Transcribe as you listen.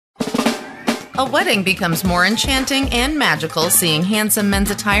A wedding becomes more enchanting and magical seeing handsome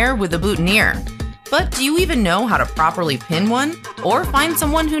men's attire with a boutonnière. But do you even know how to properly pin one? Or find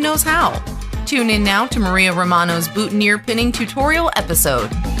someone who knows how? Tune in now to Maria Romano's boutonnière pinning tutorial episode.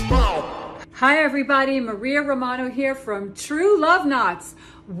 Hi everybody, Maria Romano here from True Love Knots.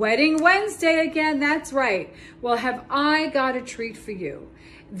 Wedding Wednesday again, that's right. Well, have I got a treat for you.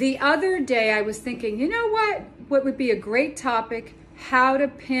 The other day I was thinking, you know what would be a great topic? How to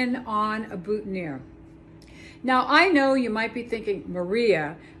pin on a boutonnière. Now I know you might be thinking,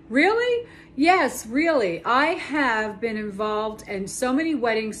 Maria, really? Yes, really. I have been involved in so many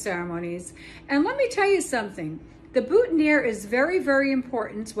wedding ceremonies, and let me tell you something. The boutonnière is very, very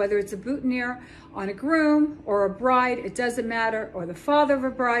important, whether it's a boutonnière on a groom or a bride, it doesn't matter, or the father of a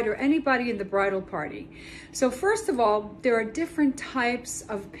bride or anybody in the bridal party. So first of all, there are different types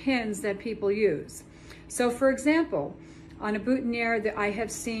of pins that people use. So for example, on a boutonnière, I have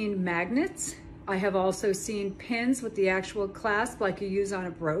seen magnets. I have also seen pins with the actual clasp like you use on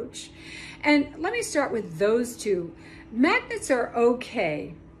a brooch. And let me start with those two. Magnets are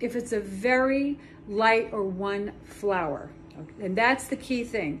okay if it's a very light or one flower. And that's the key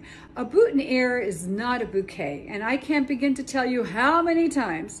thing. A boutonnière is not a bouquet. And I can't begin to tell you how many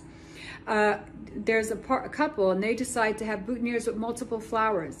times there's a couple and they decide to have boutonnières with multiple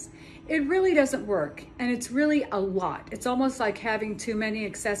flowers. It really doesn't work, and it's really a lot. It's almost like having too many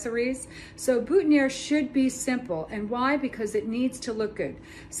accessories. So boutonnière should be simple. And why? Because it needs to look good.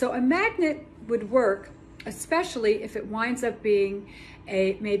 So a magnet would work, especially if it winds up being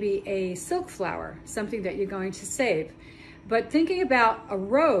maybe a silk flower, something that you're going to save. But thinking about a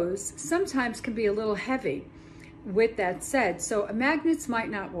rose sometimes can be a little heavy with that said. So magnets might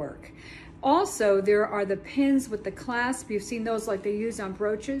not work. Also, there are the pins with the clasp. You've seen those like they use on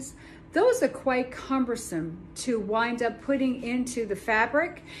brooches. Those are quite cumbersome to wind up putting into the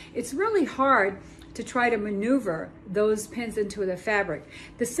fabric. It's really hard to try to maneuver those pins into the fabric.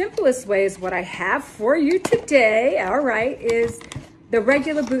 The simplest way is what I have for you today, all right, is the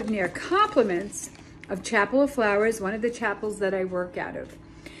regular boutonnière, compliments of Chapel of Flowers, one of the chapels that I work out of.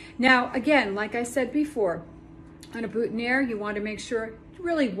 Now, again, like I said before, on a boutonnière, you want to make sure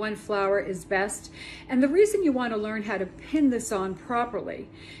really one flower is best. And the reason you want to learn how to pin this on properly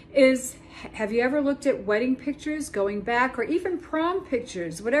is, have you ever looked at wedding pictures going back, or even prom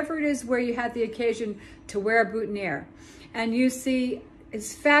pictures, whatever it is where you had the occasion to wear a boutonnière, and you see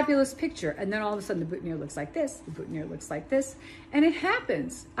it's fabulous picture, and then all of a sudden the boutonnière looks like this, the boutonnière looks like this, and it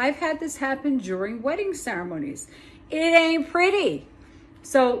happens. I've had this happen during wedding ceremonies. It ain't pretty.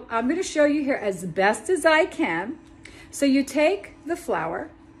 So I'm going to show you here as best as I can. So you take the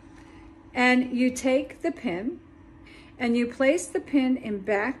flower and you take the pin and you place the pin in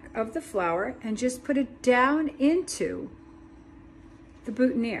back of the flower and just put it down into the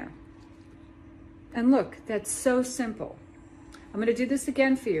boutonnière. And look, that's so simple. I'm going to do this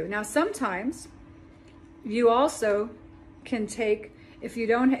again for you. Now, sometimes you also can take, if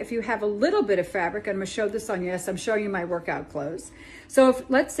you have a little bit of fabric, I'm going to show this on you. Yes, I'm showing you my workout clothes. So if,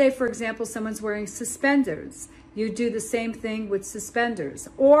 let's say, for example, someone's wearing suspenders, you do the same thing with suspenders.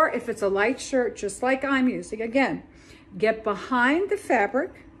 Or if it's a light shirt, just like I'm using, again, get behind the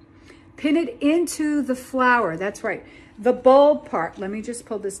fabric, pin it into the flower. That's right. The bulb part, let me just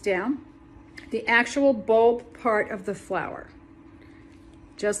pull this down. The actual bulb part of the flower,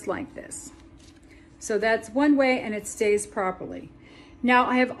 just like this. So that's one way, and it stays properly. Now,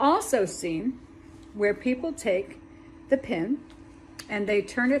 I have also seen where people take the pin and they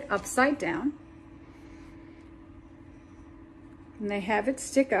turn it upside down, and they have it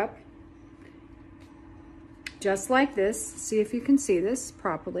stick up just like this. See if you can see this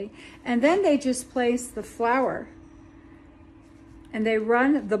properly. And then they just place the flower and they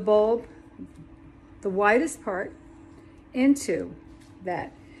run the bulb, the widest part, into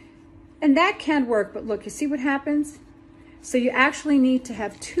that. And that can work, but look, you see what happens? So you actually need to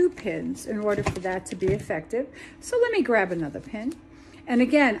have two pins in order for that to be effective. So let me grab another pin. And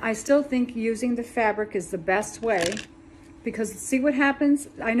again, I still think using the fabric is the best way, because see what happens?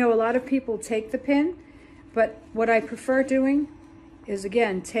 I know a lot of people take the pin, but what I prefer doing is,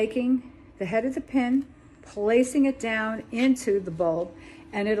 again, taking the head of the pin, placing it down into the bulb,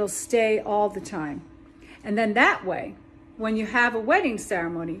 and it'll stay all the time. And then that way, when you have a wedding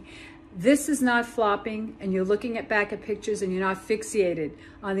ceremony, this is not flopping and you're looking back at pictures and you're not fixated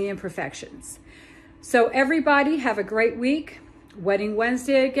on the imperfections. So everybody have a great week. Wedding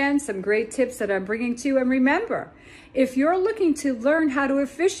Wednesday again, some great tips that I'm bringing to you. And remember, if you're looking to learn how to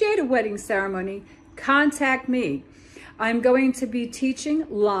officiate a wedding ceremony, contact me. I'm going to be teaching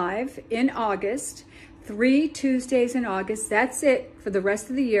live in August 3 Tuesdays in August. That's it for the rest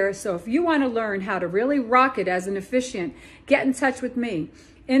of the year. So if you want to learn how to really rock it as an officiant, get in touch with me.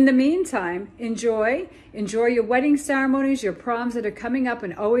 In the meantime, enjoy your wedding ceremonies, your proms that are coming up,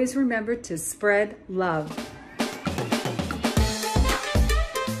 and always remember to spread love.